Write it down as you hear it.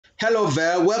Hello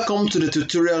there, welcome to the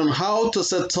tutorial on how to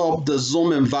set up the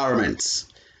Zoom environment.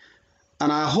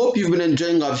 And I hope you've been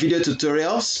enjoying our video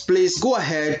tutorials. Please go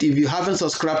ahead, if you haven't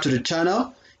subscribed to the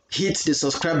channel, hit the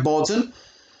subscribe button,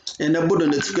 enable the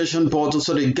notification button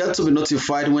so that you get to be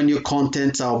notified when new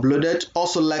content are uploaded.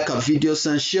 Also like our videos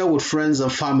and share with friends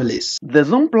and families. The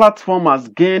Zoom platform has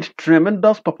gained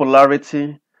tremendous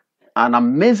popularity, an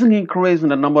amazing increase in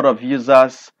the number of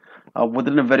users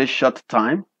within a very short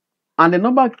time. And the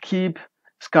number keep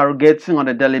skyrocketing on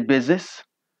a daily basis.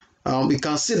 We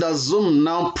can see that Zoom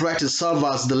now prides itself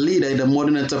as the leader in the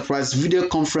modern enterprise video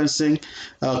conferencing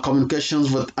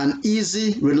communications with an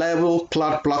easy, reliable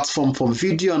cloud platform for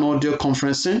video and audio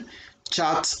conferencing,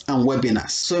 chats, and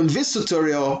webinars. So in this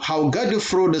tutorial, I'll guide you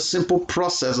through the simple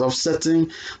process of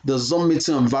setting the Zoom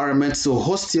meeting environment to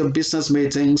host your business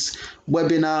meetings,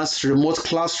 webinars, remote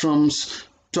classrooms,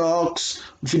 talks,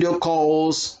 video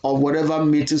calls, or whatever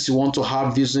meetings you want to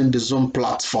have using the Zoom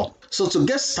platform. So to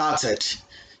get started,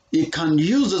 you can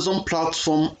use the Zoom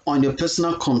platform on your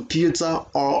personal computer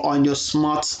or on your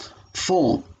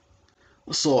smartphone.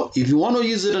 So if you want to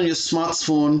use it on your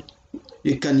smartphone,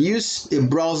 you can use a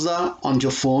browser on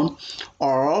your phone,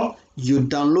 or you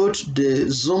download the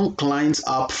Zoom client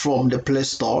app from the Play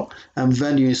Store and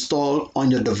then you install on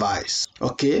your device.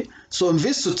 Okay, so in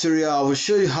this tutorial I will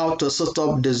show you how to set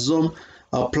up the Zoom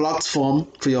platform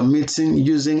for your meeting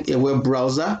using a web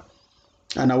browser,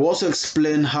 and I will also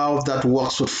explain how that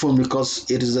works with phone because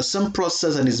it is the same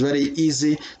process and it's very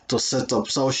easy to set up.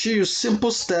 So I'll show you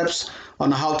simple steps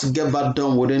on how to get that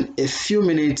done within a few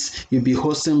minutes. You'll be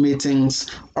hosting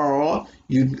meetings or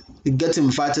you get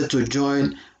invited to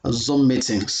join Zoom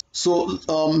meetings. So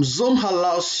Zoom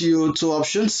allows you two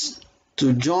options: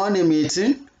 to join a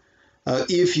meeting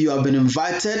if you have been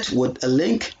invited with a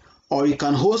link, or you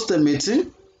can host a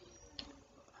meeting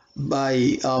by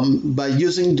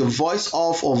using the voice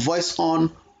off or voice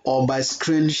on, or by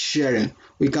screen sharing.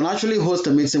 We can actually host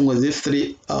a meeting with these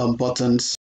three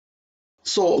buttons.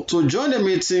 So to join a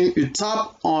meeting, you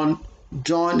tap on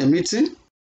join a meeting.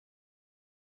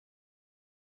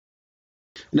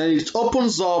 Then it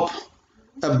opens up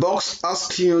a box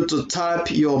asking you to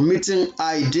type your meeting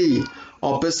ID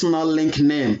or personal link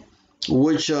name,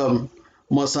 which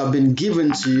must have been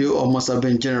given to you or must have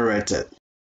been generated.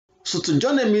 So to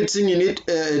join a meeting, you need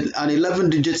an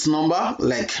 11-digit number.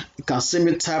 Like you can see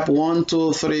me type 1,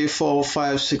 2, 3, 4,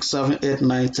 5, 6, 7, 8,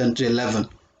 9, 10 to 11.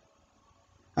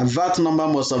 And that number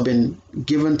must have been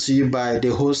given to you by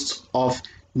the host of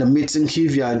the meeting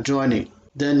if you are joining.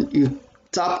 Then you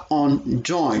tap on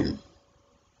join.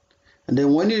 And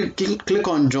then when you click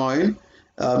on join,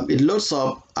 it loads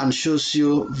up and shows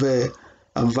you the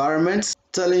environment,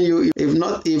 telling you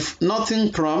if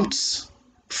nothing prompts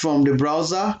from the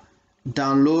browser,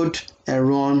 download and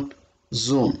run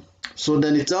Zoom. So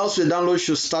then it tells you the download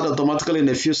should start automatically in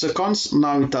a few seconds.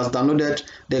 Now it has downloaded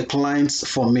the clients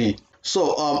for me.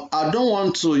 So I don't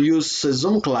want to use a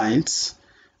Zoom client.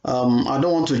 I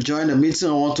don't want to join a meeting.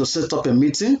 I want to set up a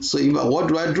meeting. So what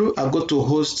do? I go to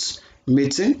host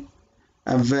meeting,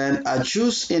 and then I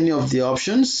choose any of the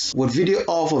options with video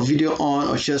off or video on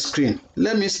or share screen.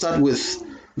 Let me start with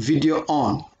video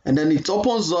on. And then it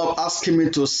opens up asking me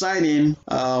to sign in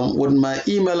with my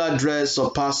email address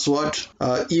or password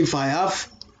if I have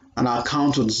an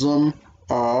account with Zoom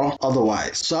or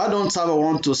otherwise. So I don't have. I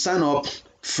want to sign up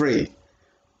free.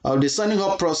 The signing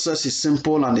up process is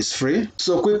simple and it's free.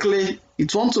 So quickly,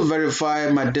 it wants to verify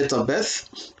my date of birth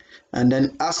and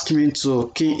then ask me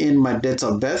to key in my date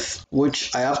of birth,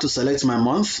 which I have to select my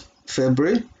month,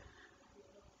 February.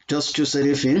 Just choose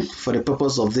anything for the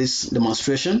purpose of this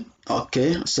demonstration.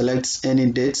 Okay, select any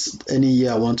dates, any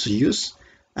year I want to use,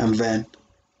 and then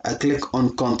I click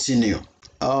on continue.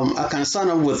 I can sign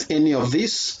up with any of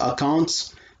these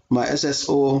accounts, my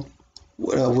SSO,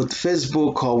 with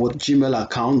Facebook or with Gmail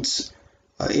accounts.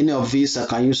 Any of these I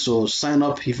can use to sign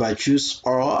up if I choose,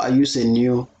 or I use a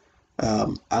new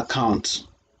account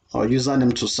or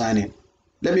username to sign in.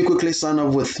 Let me quickly sign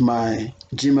up with my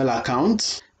Gmail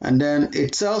account. And then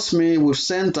it tells me we've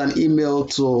sent an email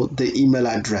to the email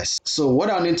address. So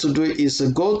what I need to do is to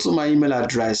go to my email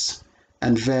address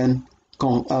and then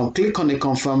click on the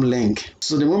confirm link.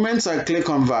 So the moment I click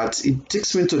on that, it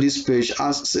takes me to this page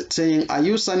saying, are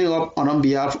you signing up on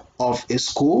behalf of a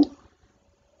school?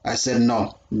 I said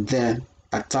no. Then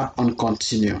I tap on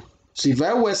continue. So if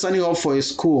I were signing up for a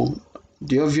school,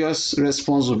 the obvious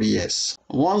response will be yes.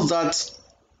 Once that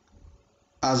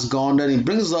has gone, then it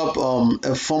brings up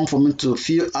a form for me to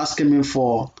fill, asking me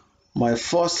for my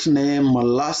first name, my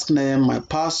last name, my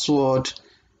password,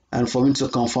 and for me to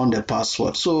confirm the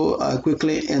password. So I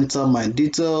quickly enter my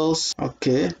details.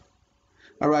 Okay,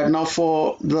 All right, now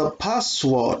for the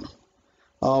password,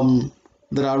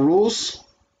 there are rules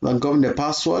that govern the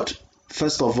password.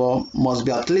 First of all, must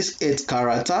be at least 8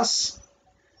 characters.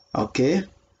 Okay,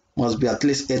 must be at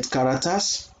least 8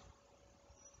 characters.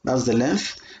 That's the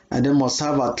length. And then must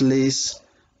have at least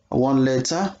one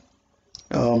letter,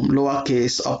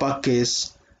 lowercase,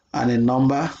 uppercase, and a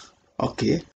number.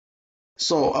 Okay,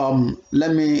 so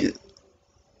let me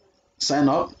sign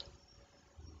up,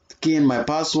 key in my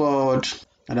password,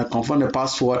 and I confirm the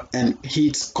password and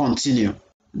hit continue.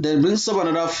 Then brings up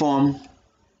another form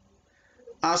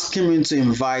asking me to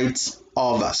invite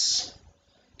others.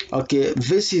 Okay,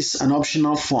 this is an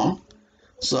optional form,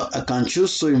 so I can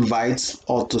choose to invite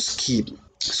or to skip.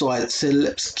 So I say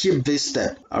let's skip this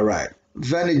step. All right,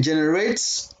 then it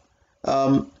generates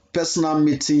personal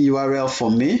meeting URL for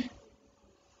me.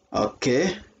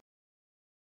 Okay,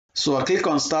 so I click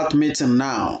on start meeting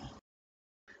now,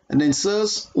 and then it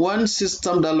says when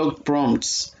system dialog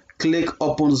prompts, click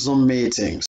open Zoom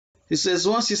meetings. It says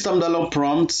when system dialog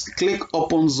prompts, click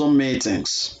open Zoom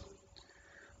meetings.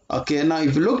 Okay, now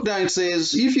if you look down, it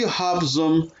says if you have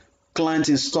Zoom client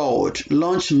installed,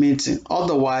 launch meeting,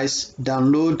 otherwise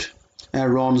download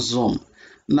and run Zoom.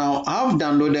 Now I've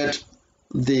downloaded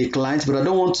the client, but I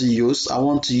don't want to use, I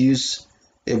want to use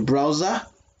a browser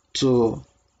to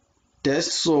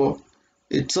test. So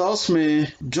it tells me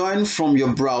join from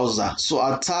your browser. So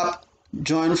I tap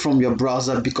join from your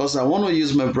browser because I want to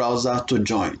use my browser to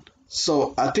join.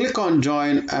 So I click on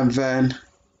join and then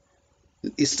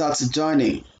it starts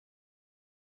joining.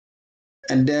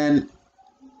 And then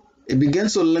it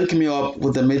begins to link me up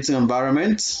with the meeting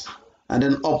environment and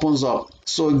then opens up.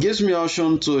 So it gives me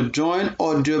option to join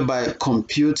audio by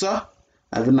computer,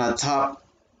 and then I tap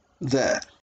there.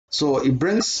 So it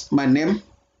brings my name,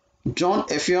 John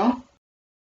Efiong,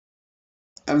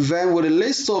 and then with a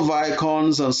list of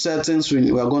icons and settings we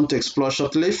are going to explore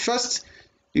shortly. First,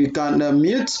 you can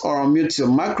mute or unmute your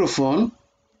microphone.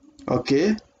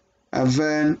 Okay, and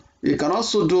then you can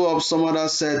also do up some other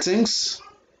settings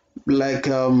like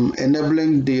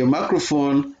enabling the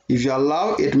microphone. If you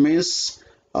allow, it means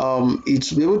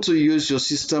it's able to use your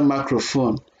system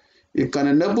microphone. You can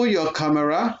enable your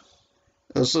camera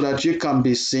so that you can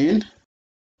be seen.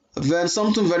 Then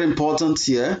something very important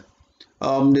here,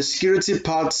 the security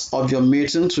parts of your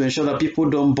meeting to ensure that people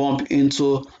don't bump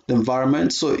into the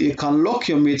environment. So you can lock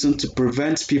your meeting to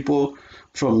prevent people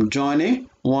from joining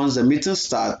once the meeting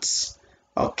starts.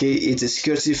 Okay, it's a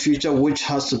security feature which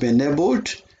has to be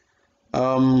enabled.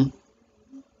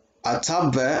 I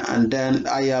tap there and then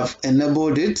I have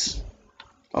enabled it.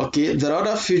 Okay, there are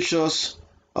other features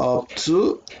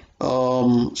too.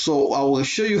 So I will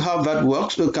show you how that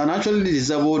works. You can actually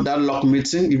disable that lock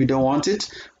meeting if you don't want it.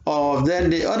 Or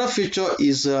then the other feature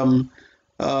is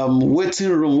waiting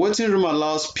room. Waiting room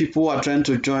allows people who are trying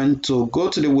to join to go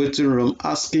to the waiting room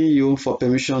asking you for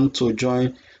permission to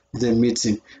join the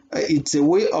meeting. It's a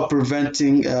way of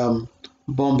preventing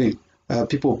bombing,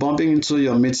 people bumping into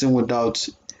your meeting without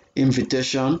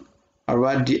invitation. All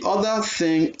right, the other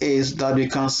thing is that you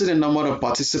can see the number of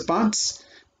participants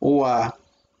who are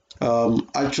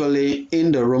actually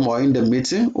in the room or in the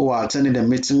meeting, who are attending the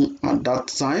meeting at that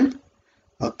time.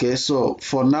 Okay, so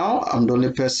for now I'm the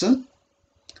only person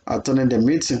attending the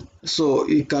meeting. So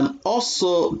you can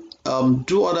also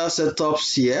do other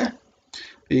setups here.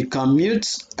 You can mute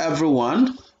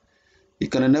everyone. You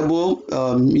can enable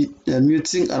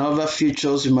muting and other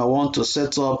features you might want to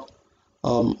set up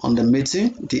on the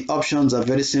meeting. The options are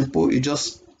very simple. You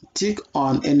just tick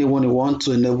on anyone you want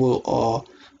to enable or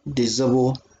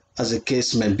disable as the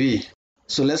case may be.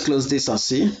 So let's close this and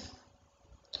see.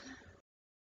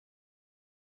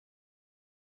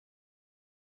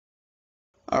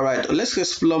 All right, let's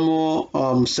explore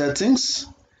more settings.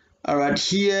 All right,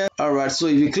 here. All right, so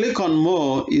if you click on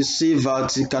more, you see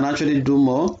that you can actually do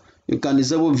more. You can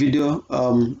disable video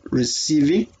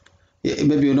receiving.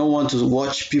 Maybe you don't want to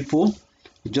watch people,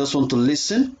 you just want to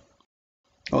listen.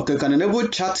 Okay, you can enable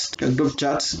chat, group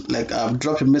chat, like I've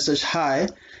dropped a message, hi.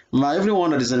 Now everyone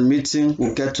that is in a meeting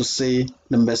will get to see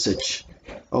the message.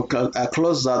 Okay, I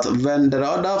close that. Then there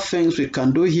are other things we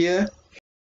can do here.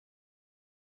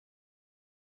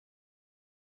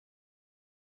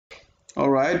 All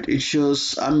right, it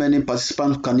shows how many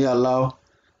participants can you allow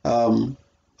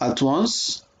at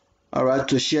once. All right,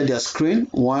 to share their screen,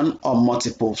 one or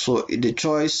multiple. So the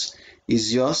choice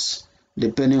is yours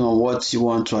depending on what you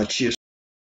want to achieve.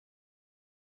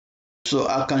 So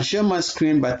I can share my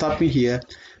screen by tapping here,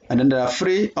 and then there are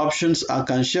three options. I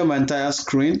can share my entire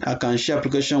screen, I can share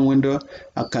application window,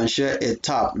 I can share a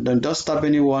tab. Then just tap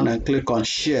anyone and click on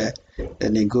share,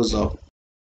 then it goes up.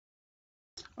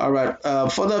 All right,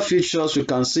 further features you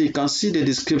can see the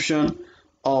description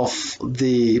of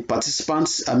the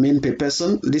participants, per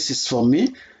person. This is for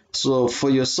me. So for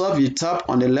yourself, you tap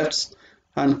on the left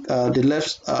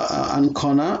hand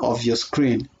corner of your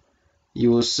screen.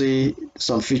 You will see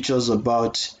some features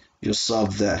about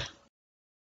yourself there.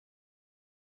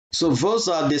 So those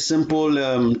are the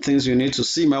simple things you need to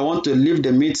see. You might want to leave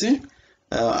the meeting.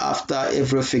 After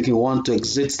everything, you want to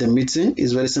exit the meeting.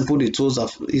 It's very simple. The tools are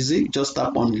easy. Just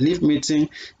tap on leave meeting.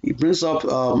 It brings up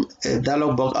a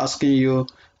dialog box asking you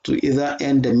to either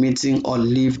end the meeting or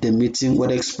leave the meeting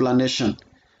with explanation.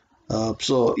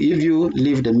 So if you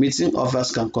leave the meeting,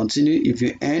 others can continue. If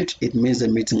you end, it means the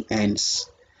meeting ends.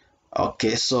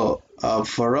 Okay, so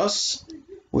for us,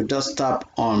 we just tap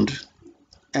on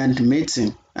end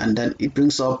meeting and then it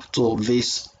brings up to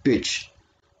this page.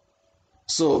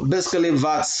 So basically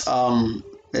that's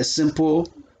a simple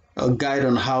guide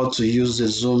on how to use the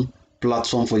Zoom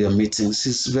platform for your meetings.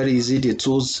 It's very easy. The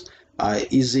tools are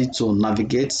easy to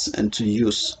navigate and to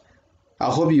use.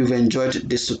 I hope you've enjoyed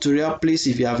this tutorial. Please,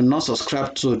 if you have not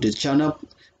subscribed to the channel,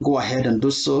 go ahead and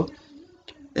do so.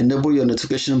 Enable your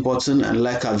notification button and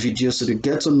like our videos so you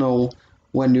get to know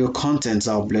when new contents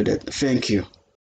are uploaded. Thank you.